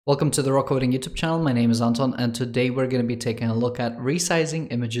Welcome to the Raw Coding YouTube channel. My name is Anton, and today we're going to be taking a look at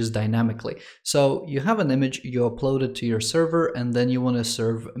resizing images dynamically. So you have an image, you upload it to your server, and then you want to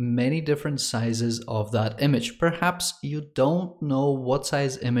serve many different sizes of that image. Perhaps you don't know what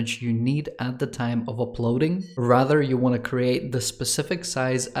size image you need at the time of uploading. Rather, you want to create the specific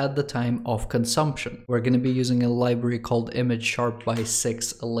size at the time of consumption. We're going to be using a library called ImageSharp by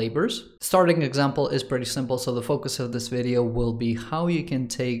SixLabors. Starting example is pretty simple, so the focus of this video will be how you can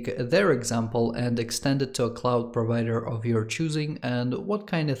take their example and extend it to a cloud provider of your choosing and what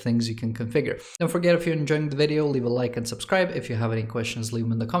kind of things you can configure. Don't forget, if you're enjoying the video, leave a like and subscribe. If you have any questions, leave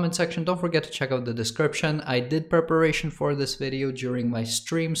them in the comment section. Don't forget to check out the description. I did preparation for this video during my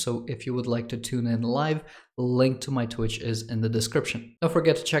stream, so if you would like to tune in live, link to my Twitch is in the description. Don't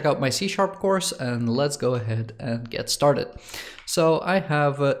forget to check out my C# course, and let's go ahead and get started. So I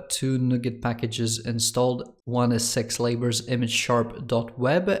have two NuGet packages installed. One is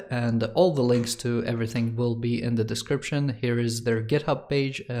SixLabors.ImageSharp.Web, and all the links to everything will be in the description. Here is their GitHub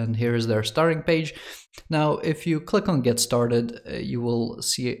page, and here is their starting page. Now, if you click on Get Started, you will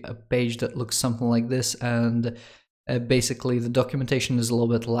see a page that looks something like this, and basically the documentation is a little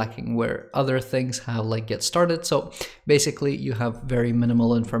bit lacking where other things have like Get Started. So basically you have very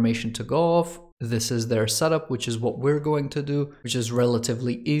minimal information to go off. This is their setup, which is what we're going to do, which is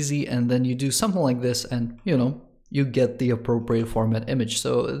relatively easy. And then you do something like this and you get the appropriate format image.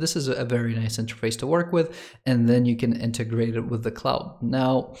 So this is a very nice interface to work with, and then you can integrate it with the cloud.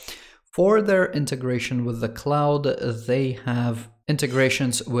 Now, for their integration with the cloud, they have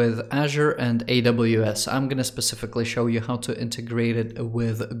integrations with Azure and AWS. I'm going to specifically show you how to integrate it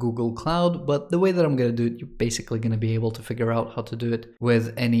with Google Cloud, but the way that I'm going to do it, you're basically going to be able to figure out how to do it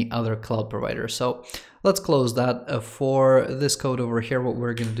with any other cloud provider. So let's close that. For this code over here, what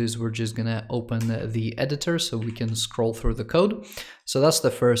we're going to do is we're just going to open the editor so we can scroll through the code. So that's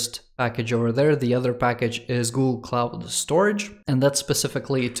the first package over there. The other package is Google Cloud Storage, and that's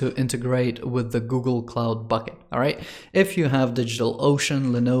specifically to integrate with the Google Cloud bucket. All right. If you have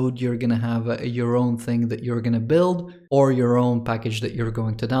DigitalOcean, Linode, you're going to have your own thing that you're going to build or your own package that you're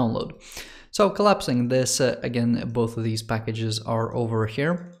going to download. So collapsing this, again, both of these packages are over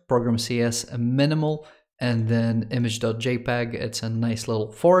here. Program CS, a minimal, and then image.jpg. It's a nice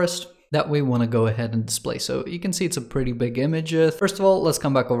little forest that we want to go ahead and display. So you can see it's a pretty big image. First of all, let's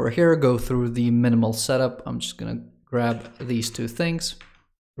come back over here, go through the minimal setup. I'm just going to grab these two things,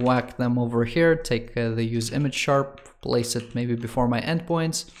 whack them over here, take the use ImageSharp, place it maybe before my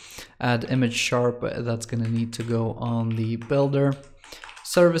endpoints, add ImageSharp. That's going to need to go on the builder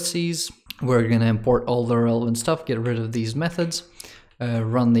services. We're going to import all the relevant stuff, get rid of these methods,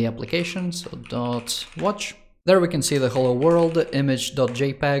 run the application, so .watch. There we can see the hello world,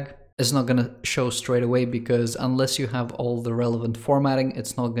 image.jpg. It's not going to show straight away because unless you have all the relevant formatting,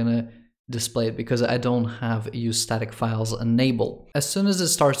 it's not going to display it because I don't have use static files enabled. As soon as it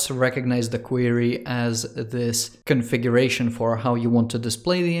starts to recognize the query as this configuration for how you want to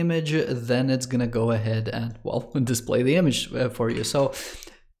display the image, then it's going to go ahead and, well, display the image for you. So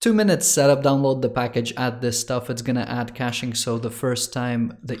 2 minutes setup, download the package, add this stuff. It's going to add caching. So the first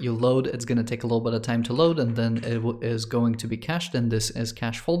time that you load, it's going to take a little bit of time to load, and then it is going to be cached in this is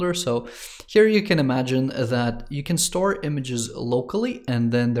cache folder. So here you can imagine that you can store images locally,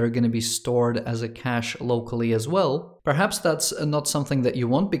 and then they're going to be stored as a cache locally as well. Perhaps that's not something that you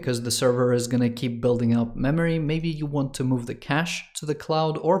want because the server is going to keep building up memory. Maybe you want to move the cache to the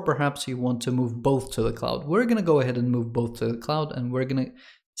cloud, or perhaps you want to move both to the cloud. We're going to go ahead and move both to the cloud, and we're going to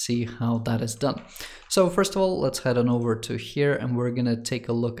see how that is done. So first of all, let's head on over to here, and we're going to take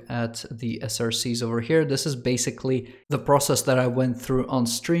a look at the SRCs over here. This is basically the process that I went through on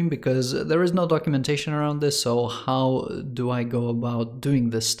stream because there is no documentation around this. So how do I go about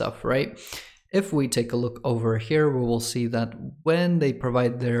doing this stuff, right? If we take a look over here, we will see that when they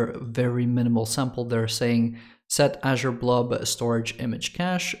provide their very minimal sample, they're saying set Azure Blob storage image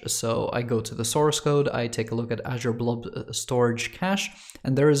cache. So I go to the source code, I take a look at Azure Blob storage cache,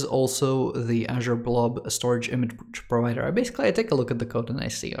 and there is also the Azure Blob storage image provider. I take a look at the code and I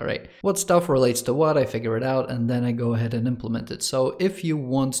see, all right, what stuff relates to what, I figure it out, and then I go ahead and implement it. So if you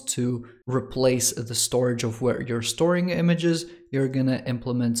want to replace the storage of where you're storing images, you're gonna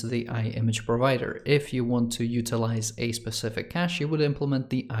implement the image provider. If you want to utilize a specific cache, you would implement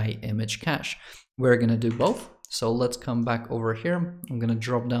the image cache. We're gonna do both. So let's come back over here. I'm going to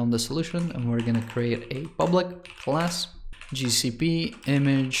drop down the solution, and we're going to create a public class GCP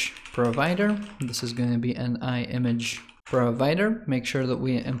image provider. This is going to be an image provider. Make sure that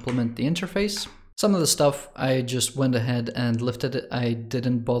we implement the interface. Some of the stuff I just went ahead and lifted it. I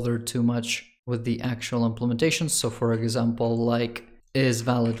didn't bother too much with the actual implementation. So for example, like is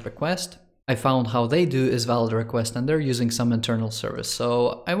valid request. I found how they do is valid request, and they're using some internal service.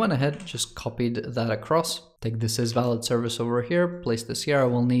 So I went ahead, just copied that across. Take this is valid service over here, place this here. I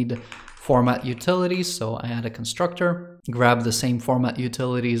will need format utilities, so I add a constructor, grab the same format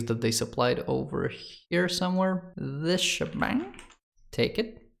utilities that they supplied over here somewhere. This shebang, take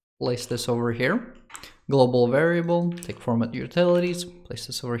it, place this over here. Global variable, take format utilities, place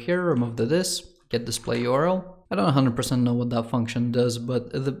this over here, remove the this, get display URL. I don't 100% know what that function does,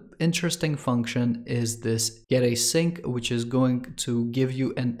 but the interesting function is this getAsync, which is going to give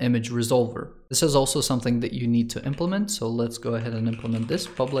you an image resolver. This is also something that you need to implement. So let's go ahead and implement this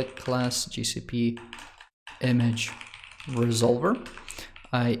public class GCP image resolver.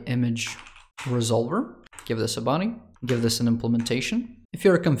 Image resolver. Give this a body, give this an implementation. If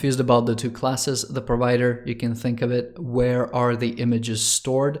you're confused about the two classes, the provider, you can think of it, where are the images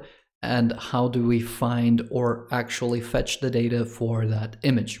stored? And how do we find or actually fetch the data for that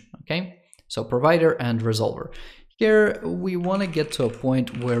image, okay? So provider and resolver. Here, we want to get to a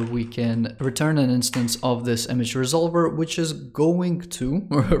point where we can return an instance of this image resolver, which is going to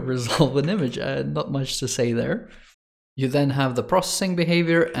resolve an image. Not much to say there. You then have the processing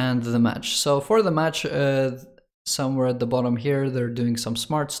behavior and the match. So for the match, somewhere at the bottom here, they're doing some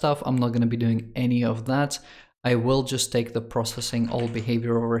smart stuff. I'm not going to be doing any of that. I will just take the processing all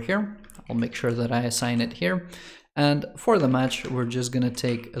behavior over here. I'll make sure that I assign it here. And for the match, we're just going to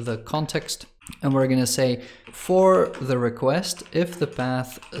take the context and we're going to say for the request, if the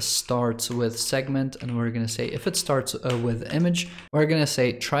path starts with segment, and we're going to say if it starts with image, we're going to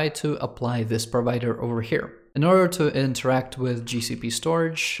say try to apply this provider over here. In order to interact with GCP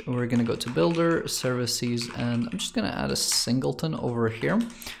storage, we're going to go to builder, services, and I'm just going to add a singleton over here.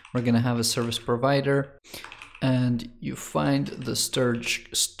 We're going to have a service provider. And you find the storage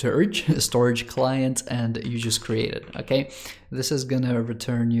client and you just create it, okay? This is gonna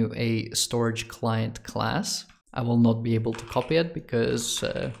return you a storage client class. I will not be able to copy it because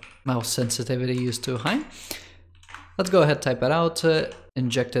mouse sensitivity is too high. Let's go ahead, type it out,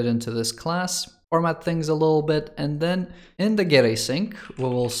 inject it into this class, format things a little bit, and then in the getAsync, we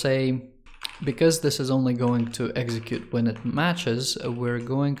will say, because this is only going to execute when it matches, we're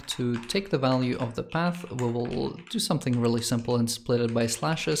going to take the value of the path. We will do something really simple and split it by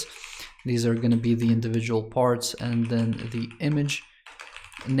slashes. These are going to be the individual parts, and then the image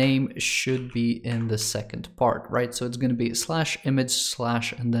name should be in the second part, right? So it's going to be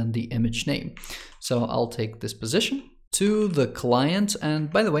 /image/ and then the image name. So I'll take this position to the client,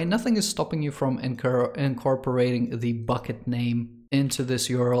 and by the way, nothing is stopping you from incorporating the bucket name into this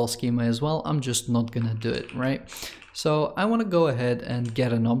URL schema as well. I'm just not gonna do it, right? So I want to go ahead and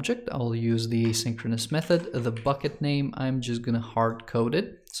get an object. I'll use the asynchronous method. The bucket name, I'm just gonna hard code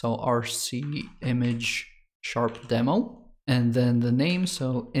it. So RC image sharp demo, and then the name,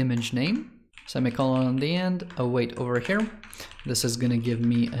 so image name, semicolon on the end, await over here. This is gonna give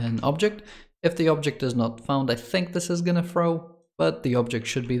me an object. If the object is not found, I think this is gonna throw, but the object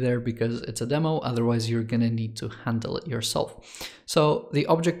should be there because it's a demo, otherwise you're gonna need to handle it yourself. So the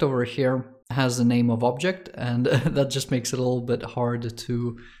object over here has the name of object, and that just makes it a little bit hard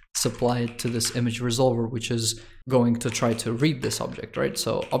to supply it to this image resolver, which is going to try to read this object, right?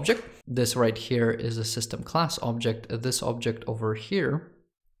 So object, this right here is a system class object. This object over here,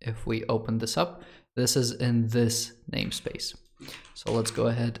 if we open this up, this is in this namespace. So let's go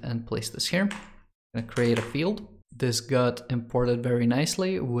ahead and place this here. I'm gonna create a field. This got imported very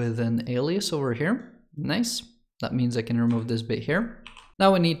nicely with an alias over here. Nice. That means I can remove this bit here.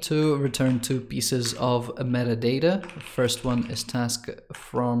 Now we need to return two pieces of metadata. First one is task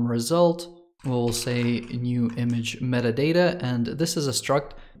from result. We'll say new image metadata, and this is a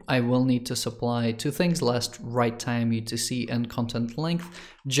struct. I will need to supply two things: last write time UTC and content length.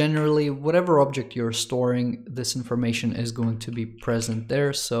 Generally, whatever object you're storing, this information is going to be present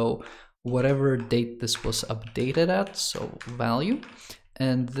there. So whatever date this was updated at, so value.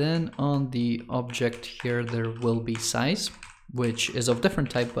 And then on the object here, there will be size, which is of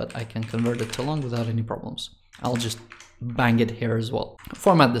different type, but I can convert it to long without any problems. I'll just bang it here as well.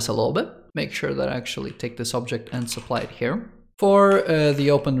 Format this a little bit. Make sure that I actually take this object and supply it here. For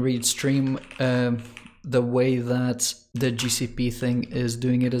the open read stream, the way that the GCP thing is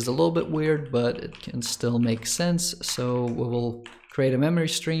doing it is a little bit weird, but it can still make sense. So we will create a memory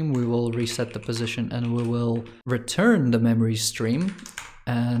stream, we will reset the position, and we will return the memory stream,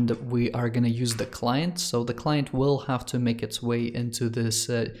 and we are going to use the client. So the client will have to make its way into this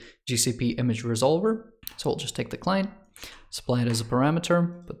GCP image resolver. So we'll just take the client, supply it as a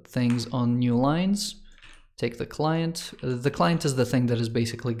parameter, put things on new lines, take the client. The client is the thing that is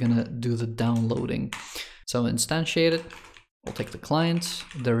basically going to do the downloading. So instantiate it, We'll take the client.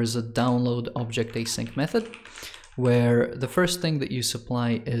 There is a download object async method where the first thing that you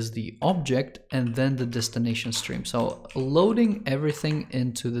supply is the object and then the destination stream. So loading everything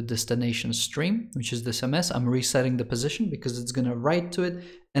into the destination stream, which is this MS, I'm resetting the position because it's going to write to it,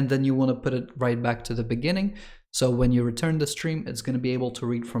 and then you want to put it right back to the beginning. So when you return the stream, it's going to be able to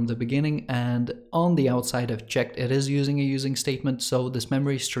read from the beginning, and on the outside I've checked it is using a using statement, so this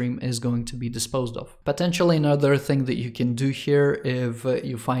memory stream is going to be disposed of. Potentially another thing that you can do here, if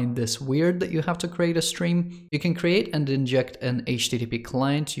you find this weird that you have to create a stream, you can create and inject an HTTP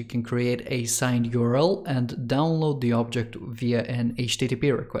client, you can create a signed URL and download the object via an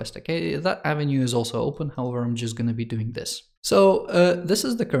HTTP request. Okay, that avenue is also open, however I'm just going to be doing this. So this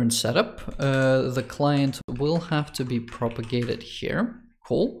is the current setup. The client will have to be propagated here.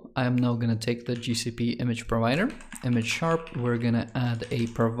 Cool. I'm now going to take the GCP image provider, ImageSharp. We're going to add a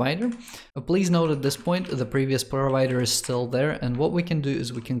provider. Please note at this point, the previous provider is still there. And what we can do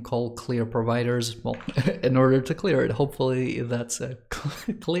is we can call clear providers, well, in order to clear it. Hopefully that's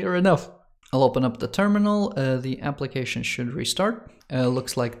clear enough. I'll open up the terminal. The application should restart.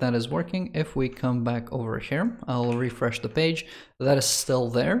 Looks like that is working. If we come back over here, I'll refresh the page. That is still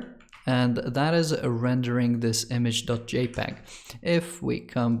there, and that is rendering this image.jpg. If we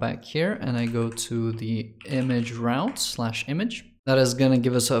come back here and I go to the image route / image, that is going to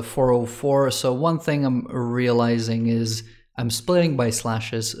give us a 404. So one thing I'm realizing is I'm splitting by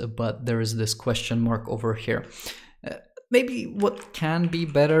slashes, but there is this question mark over here. Maybe what can be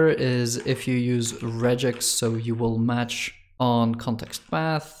better is if you use regex, so you will match on context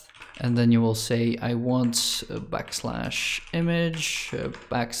path, and then you will say, I want /image,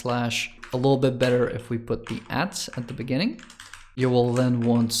 / a little bit better if we put the @ at the beginning. You will then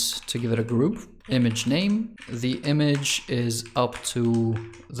want to give it a group, image name. The image is up to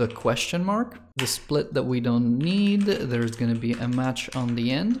the question mark. The split that we don't need, there's going to be a match on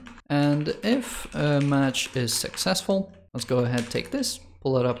the end. And if a match is successful, let's go ahead, take this,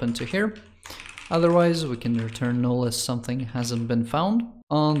 pull it up into here. Otherwise, we can return null as something hasn't been found.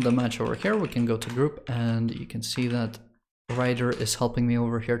 On the match over here, we can go to group, and you can see that writer is helping me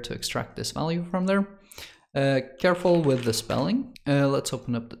over here to extract this value from there. Careful with the spelling. Let's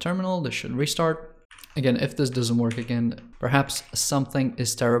open up the terminal. This should restart. Again, if this doesn't work again, perhaps something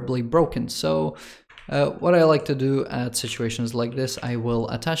is terribly broken. So what I like to do at situations like this, I will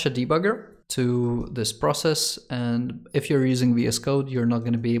attach a debugger to this process, and if you're using VS Code, you're not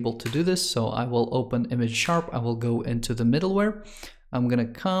going to be able to do this. So I will open ImageSharp, I will go into the middleware, I'm going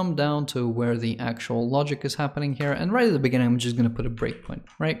to come down to where the actual logic is happening here, and right at the beginning I'm just going to put a breakpoint,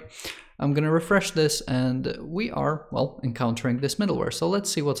 right? I'm going to refresh this, and we are, well, encountering this middleware. So let's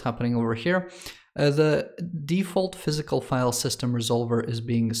see what's happening over here. The default physical file system resolver is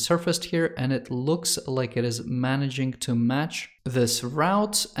being surfaced here, and it looks like it is managing to match this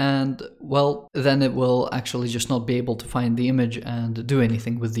route, and well, then it will actually just not be able to find the image and do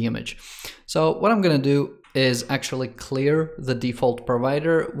anything with the image. So what I'm going to do is actually clear the default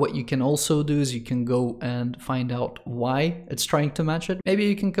provider. What you can also do is you can go and find out why it's trying to match it. Maybe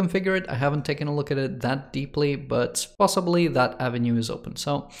you can configure it. I haven't taken a look at it that deeply, but possibly that avenue is open.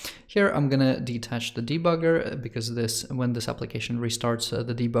 So here I'm gonna detach the debugger because when this application restarts,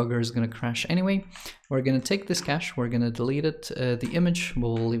 the debugger is gonna crash anyway. We're gonna take this cache, we're gonna delete it. The image,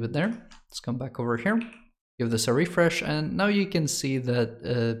 we'll leave it there. Let's come back over here, give this a refresh, and now you can see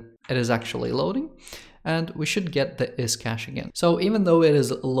that it is actually loading. And we should get the is cache again. So even though it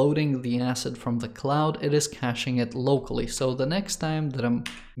is loading the asset from the cloud, it is caching it locally. So the next time that I'm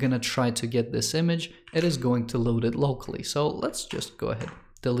gonna try to get this image, it is going to load it locally. So let's just go ahead,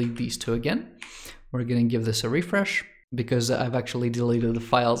 delete these two again. We're gonna give this a refresh because I've actually deleted the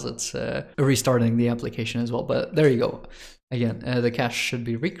files. It's restarting the application as well, but there you go. Again, the cache should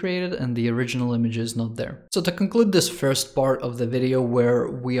be recreated and the original image is not there. So to conclude this first part of the video where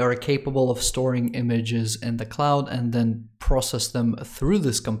we are capable of storing images in the cloud and then process them through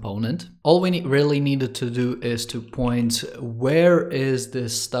this component, all we really needed to do is to point where is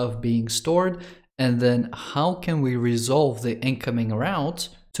this stuff being stored, and then how can we resolve the incoming route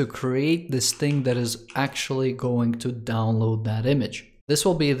to create this thing that is actually going to download that image. This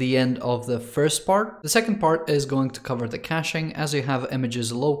will be the end of the first part. The second part is going to cover the caching. As you have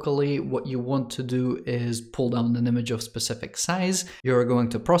images locally, what you want to do is pull down an image of specific size. You're going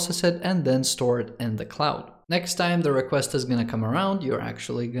to process it and then store it in the cloud. Next time the request is going to come around, you're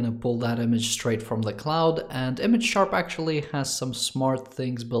actually going to pull that image straight from the cloud, and ImageSharp actually has some smart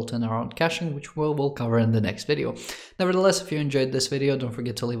things built in around caching, which we'll cover in the next video. Nevertheless, if you enjoyed this video, don't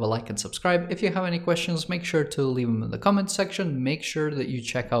forget to leave a like and subscribe. If you have any questions, make sure to leave them in the comments section. Make sure that you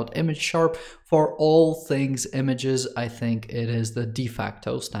check out ImageSharp for all things images. I think it is the de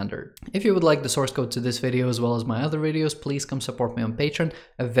facto standard. If you would like the source code to this video as well as my other videos, please come support me on Patreon.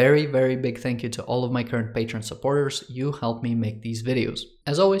 A very, very big thank you to all of my current Patreon supporters. You help me make these videos.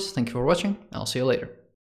 As always, thank you for watching. I'll see you later.